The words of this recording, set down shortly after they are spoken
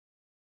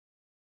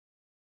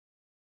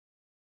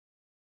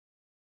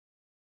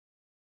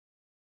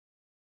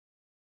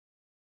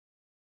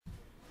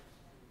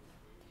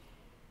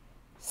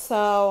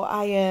So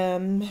I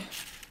am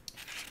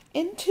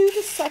into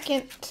the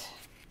second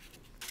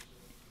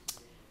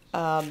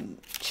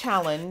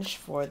challenge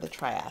for the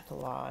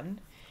triathlon,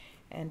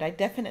 and I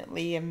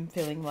definitely am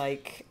feeling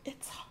like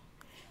it's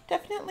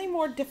definitely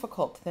more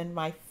difficult than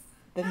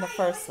the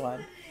first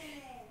one.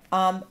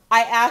 I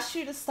asked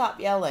you to stop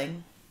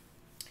yelling.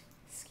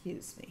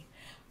 Excuse me.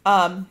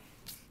 Um,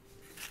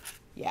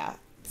 yeah,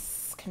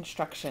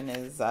 construction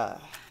is I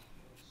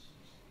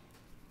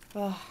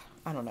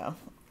don't know.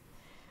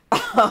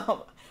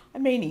 I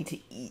may need to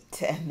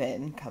eat and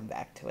then come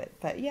back to it.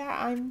 But yeah,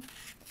 I'm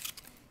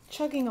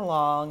chugging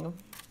along.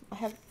 I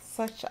have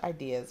such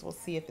ideas. We'll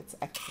see if it's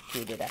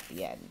executed at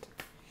the end.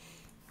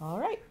 All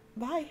right,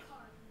 bye.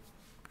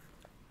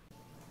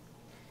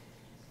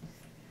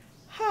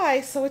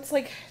 Hi, so it's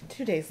like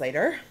 2 days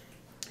later,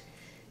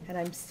 and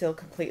I'm still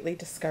completely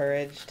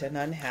discouraged and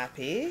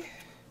unhappy.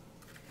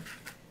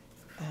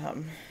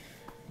 I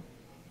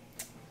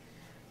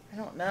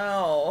don't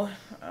know.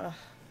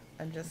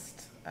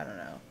 I don't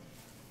know.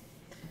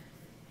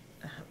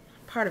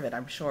 Part of it,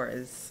 I'm sure,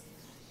 is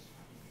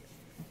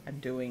I'm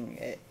doing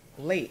it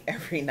late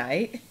every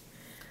night.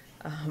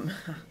 Um,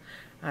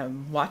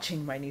 I'm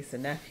watching my niece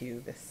and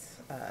nephew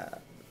this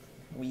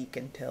week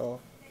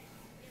until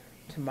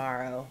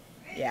tomorrow.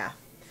 Yeah.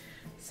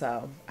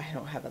 So I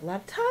don't have a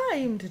lot of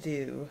time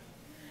to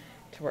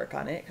work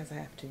on it because I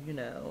have to,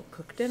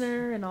 cook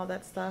dinner and all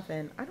that stuff.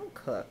 And I don't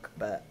cook,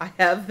 but I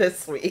have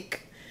this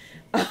week.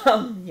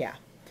 Yeah.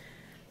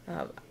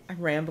 I'm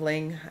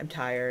rambling. I'm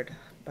tired,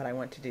 but I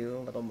want to do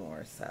a little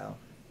more. So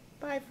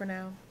bye for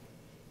now.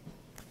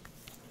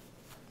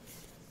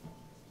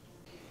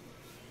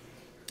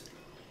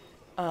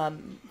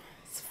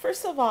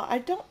 First of all, I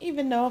don't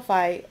even know if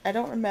I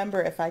don't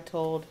remember if I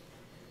told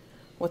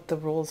what the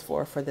rules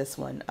for this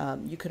one.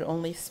 You could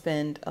only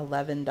spend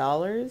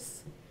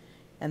 $11,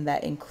 and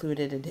that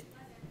included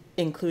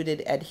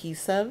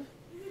adhesive.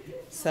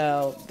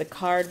 So the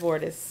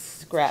cardboard is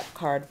scrap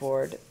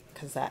cardboard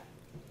because that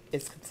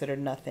is considered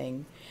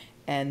nothing.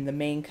 And the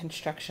main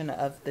construction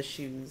of the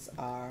shoes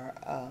are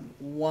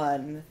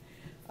one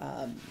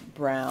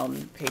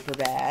brown paper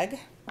bag.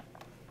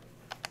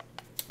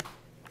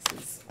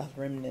 This is a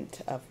remnant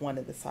of one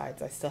of the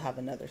sides. I still have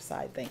another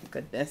side, thank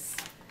goodness.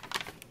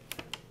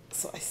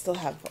 So I still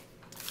have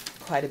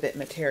quite a bit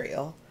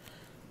material.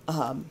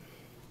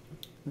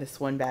 This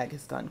one bag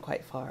has gone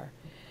quite far.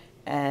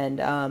 And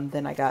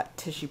then I got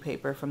tissue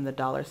paper from the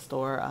dollar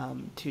store,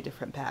 2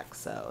 different packs,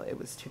 so it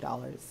was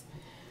 $2.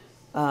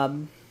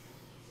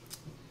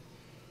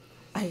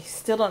 I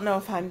still don't know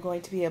if I'm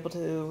going to be able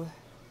to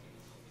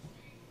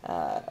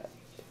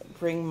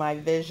bring my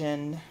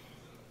vision.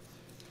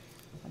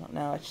 I don't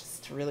know, it's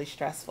just really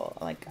stressful.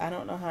 Like, I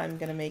don't know how I'm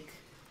going to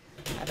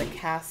have a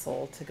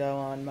castle to go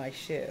on my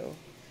shoe.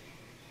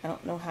 I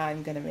don't know how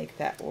I'm going to make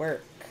that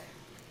work.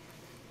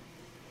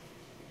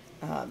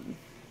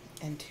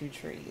 And 2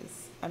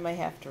 trees. I might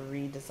have to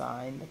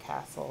redesign the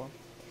castle.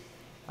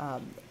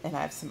 And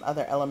I have some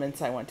other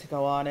elements I want to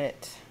go on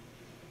it.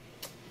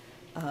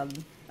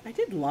 I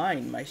did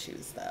line my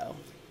shoes though.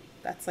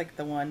 That's like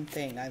the one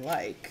thing I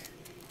like.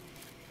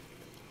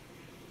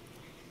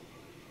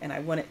 And I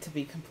want it to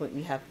be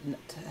completely have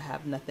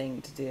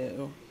nothing to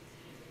do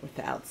with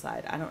the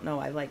outside. I don't know.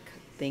 I like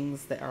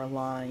things that are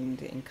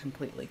lined and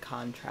completely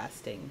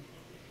contrasting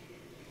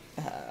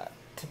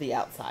to the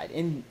outside.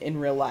 In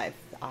real life,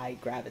 I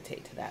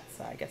gravitate to that,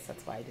 so I guess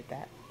that's why I did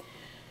that.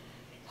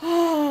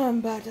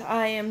 But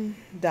I am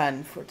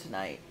done for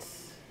tonight.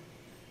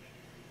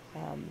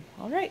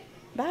 All right,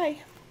 bye.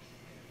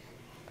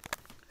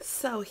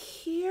 So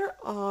here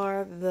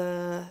are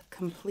the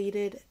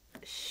completed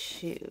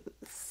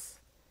shoes.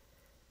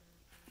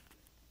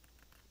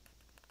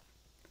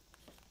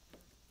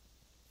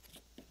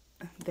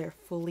 They're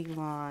fully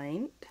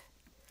lined.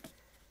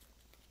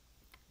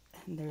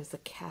 And there's a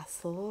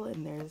castle,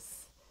 and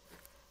there's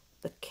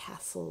the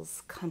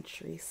castle's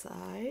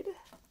countryside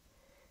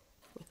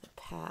with a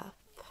path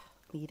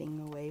leading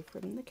away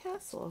from the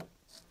castle.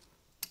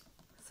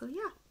 So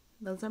yeah,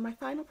 those are my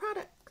final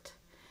product.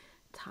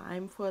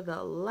 Time for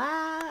the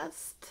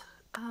last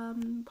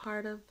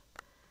part of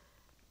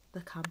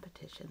the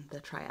competition, the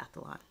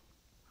triathlon.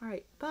 All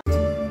right, bye.